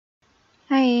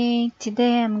Hi,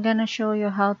 today I'm gonna show you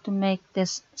how to make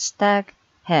this stag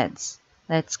heads.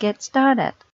 Let's get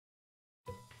started.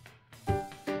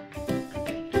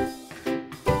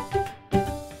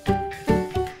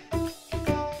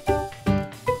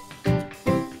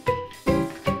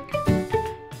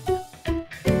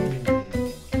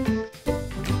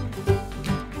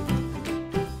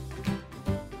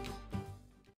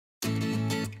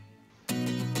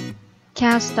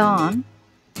 Cast on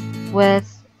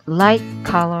with light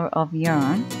color of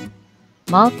yarn,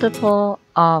 multiple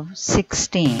of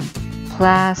 16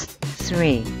 plus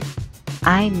 3.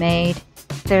 I made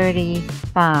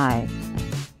 35.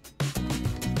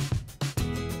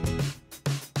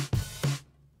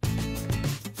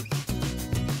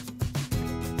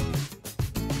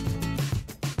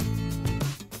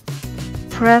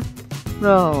 Prep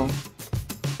row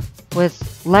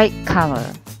with light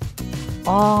color,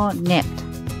 all knit.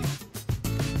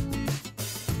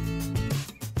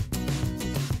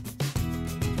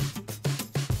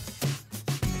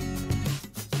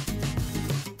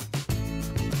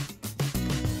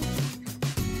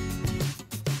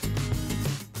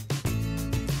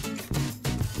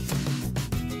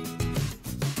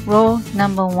 Row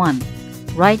number 1,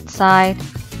 right side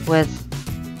with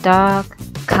dark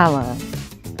color.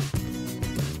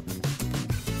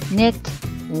 Knit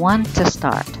 1 to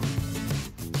start,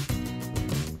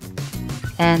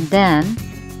 and then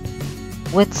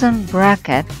with some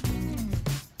bracket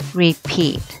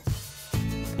repeat.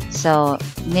 So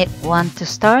knit 1 to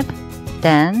start,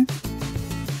 then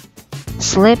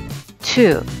slip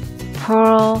 2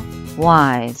 purl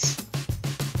wise,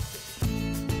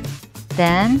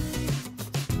 then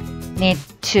knit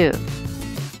 2,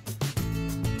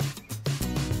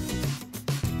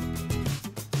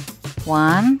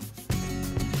 one,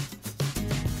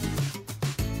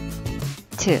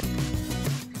 2,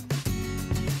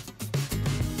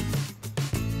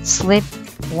 slip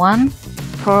 1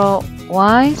 purl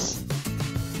wise,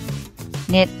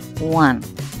 knit 1,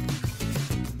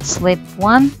 slip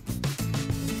 1,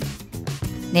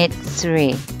 knit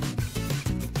 3.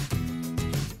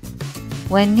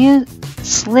 When you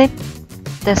slip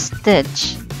the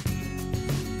stitch,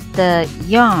 the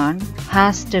yarn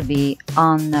has to be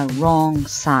on the wrong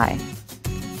side.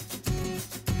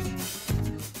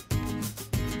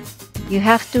 You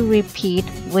have to repeat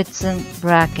with some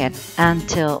bracket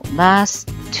until last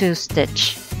 2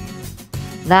 stitch.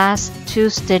 Last 2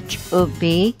 stitch would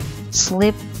be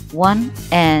slip 1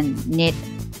 and knit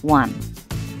 1.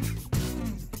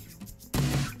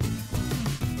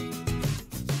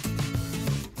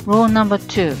 Row number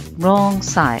 2, wrong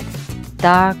side,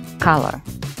 dark color.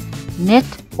 Knit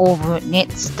over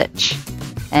knit stitch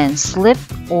and slip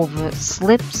over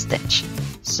slip stitch.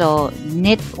 So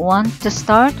knit 1 to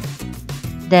start,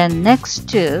 then next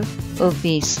 2 will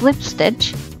be slip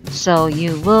stitch. So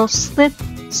you will slip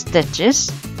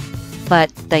stitches,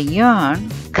 but the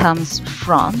yarn comes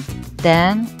front,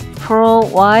 then purl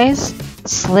wise,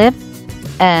 slip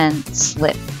and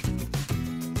slip.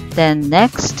 Then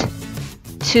next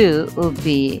 2 will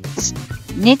be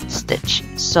knit stitch,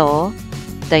 so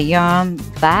the yarn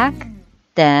back,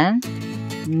 then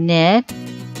knit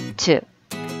 2,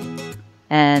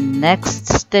 and next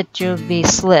stitch will be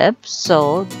slip,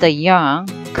 so the yarn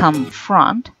come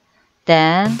front,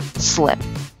 then slip.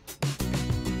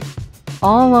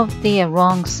 All of the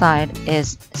wrong side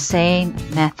is same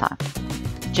method,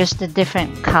 just a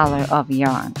different color of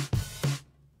yarn.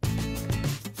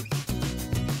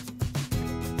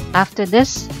 After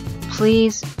this,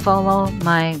 please follow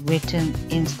my written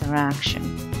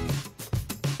instruction.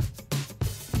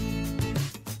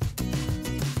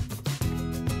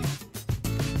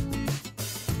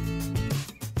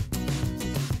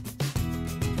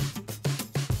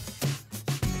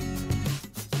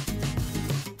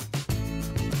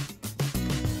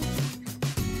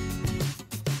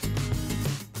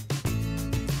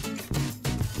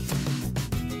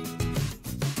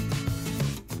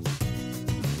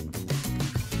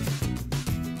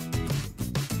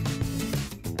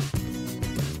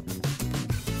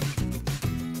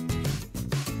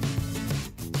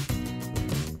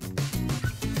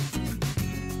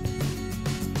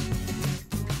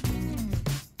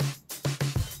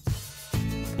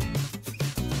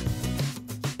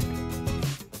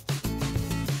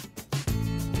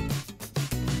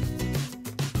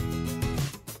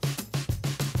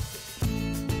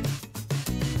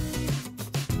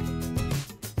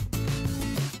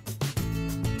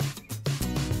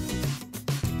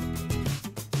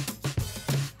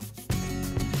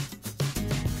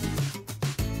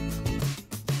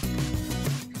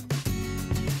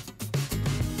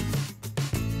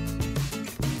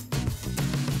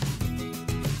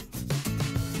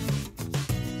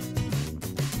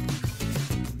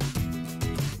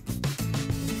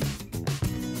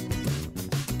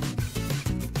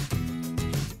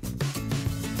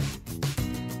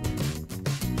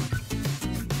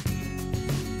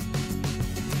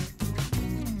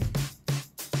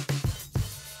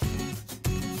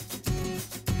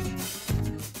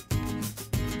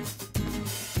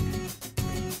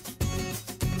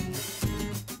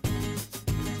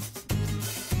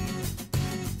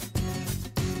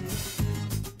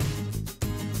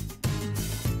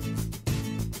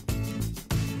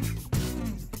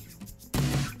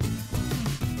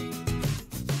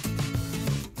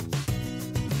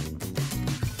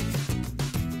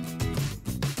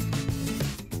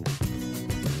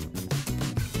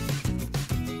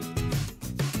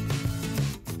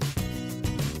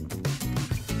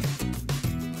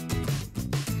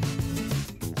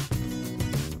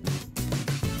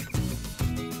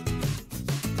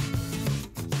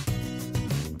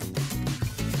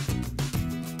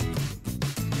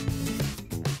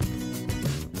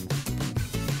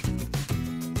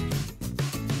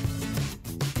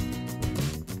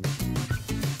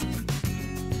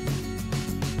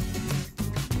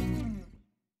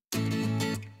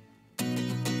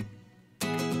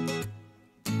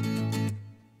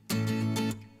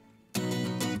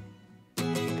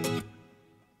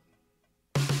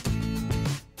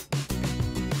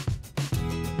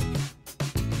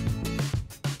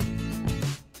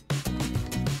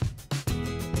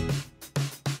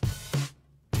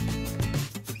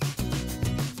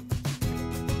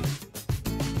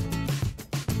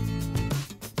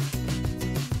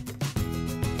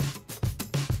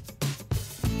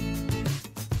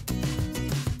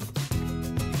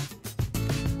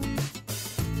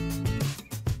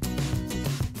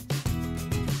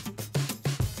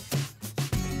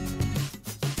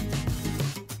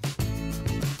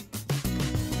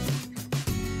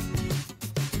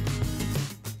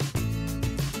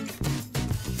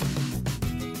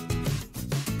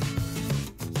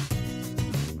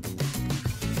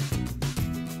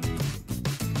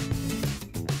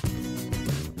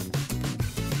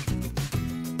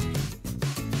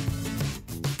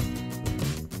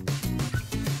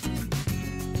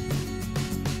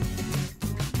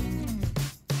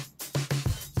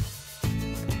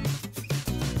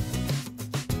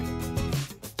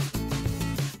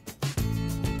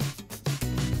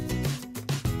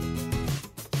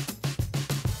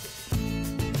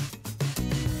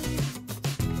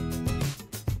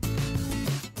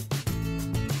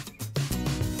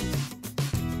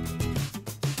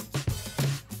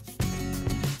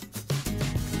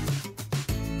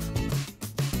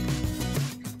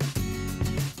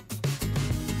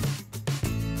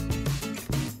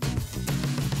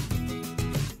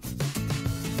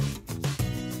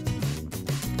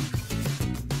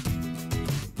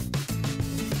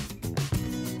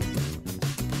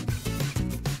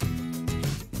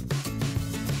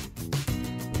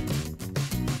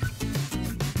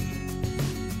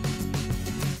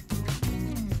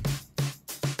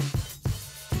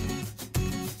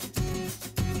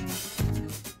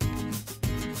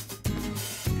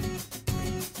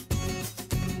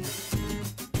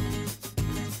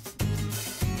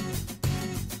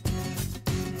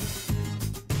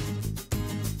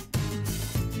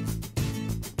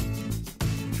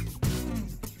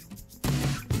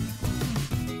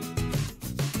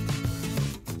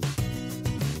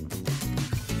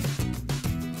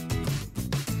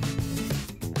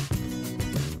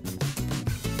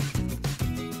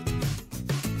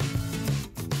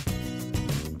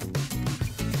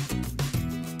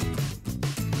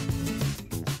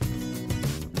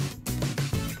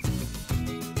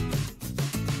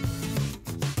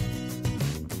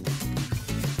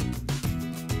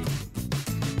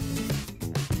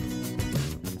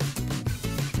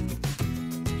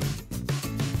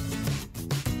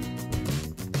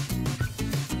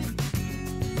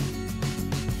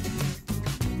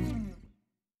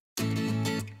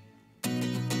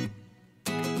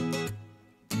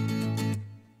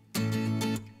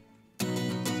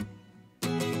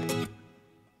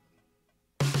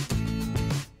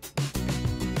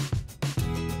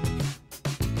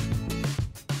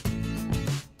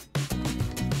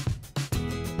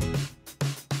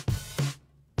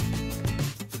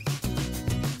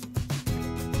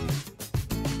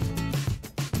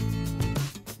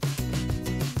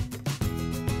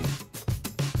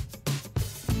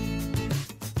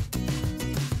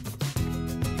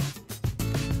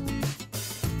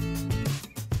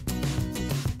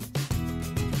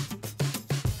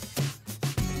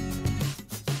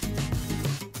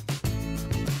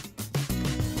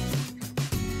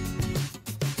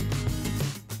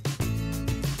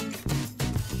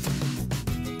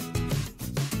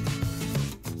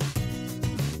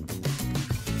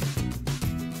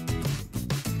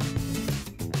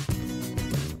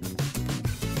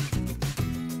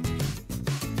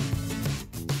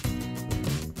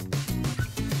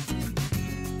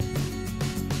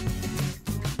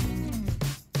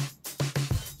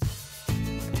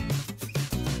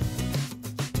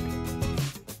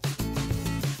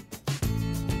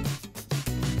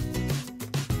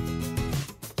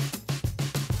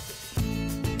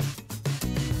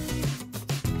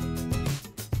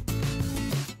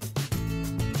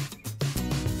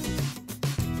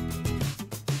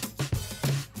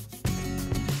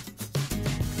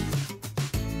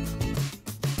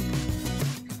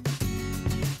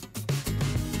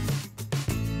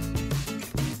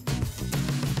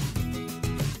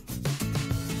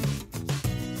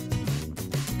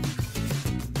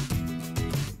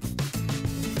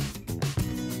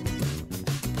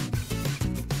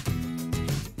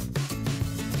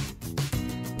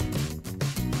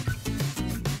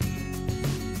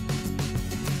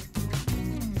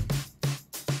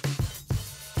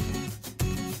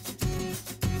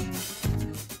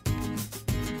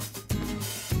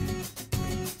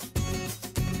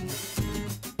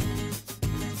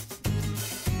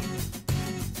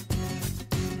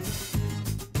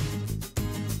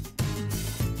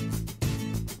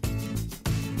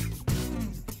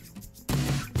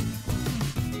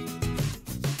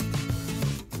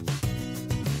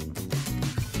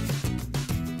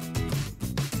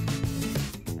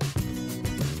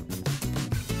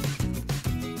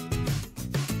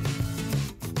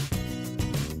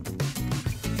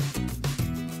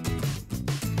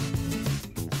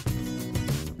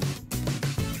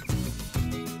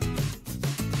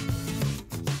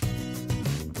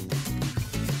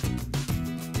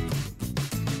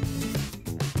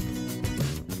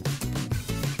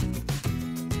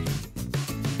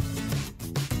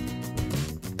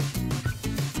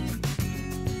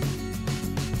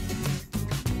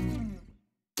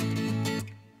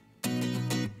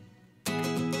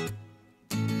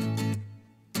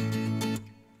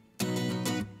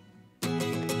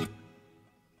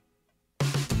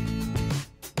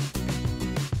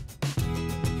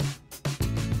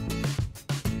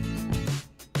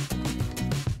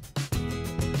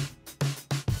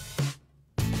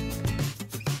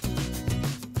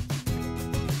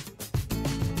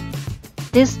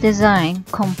 this design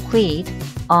complete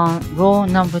on row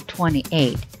number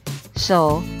 28.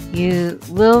 So you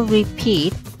will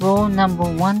repeat row number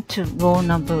 1 to row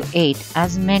number 8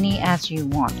 as many as you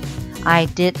want. I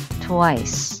did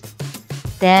twice.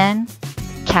 Then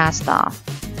cast off.